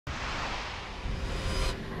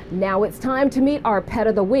Now it's time to meet our Pet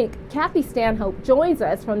of the Week. Kathi Stanhope joins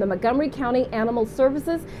us from the Montgomery County Animal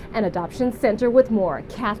Services and Adoption Center with more.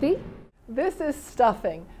 Kathi? This is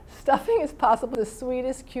Stuffing. Stuffing is possibly the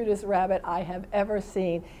sweetest, cutest rabbit I have ever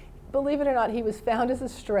seen. Believe it or not, he was found as a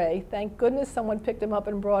stray. Thank goodness someone picked him up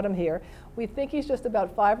and brought him here. We think he's just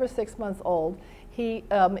about 5 or 6 months old. He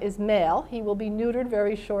is male. He will be neutered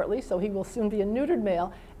very shortly, so he will soon be a neutered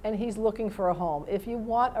male, and he's looking for a home. If you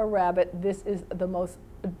want a rabbit, this is the most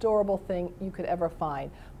adorable thing you could ever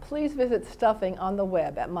find. Please visit Stuffing on the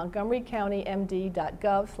web at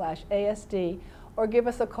montgomerycountymd.gov/ASD or give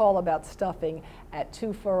us a call about Stuffing at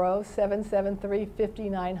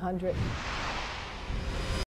 240-773-5900.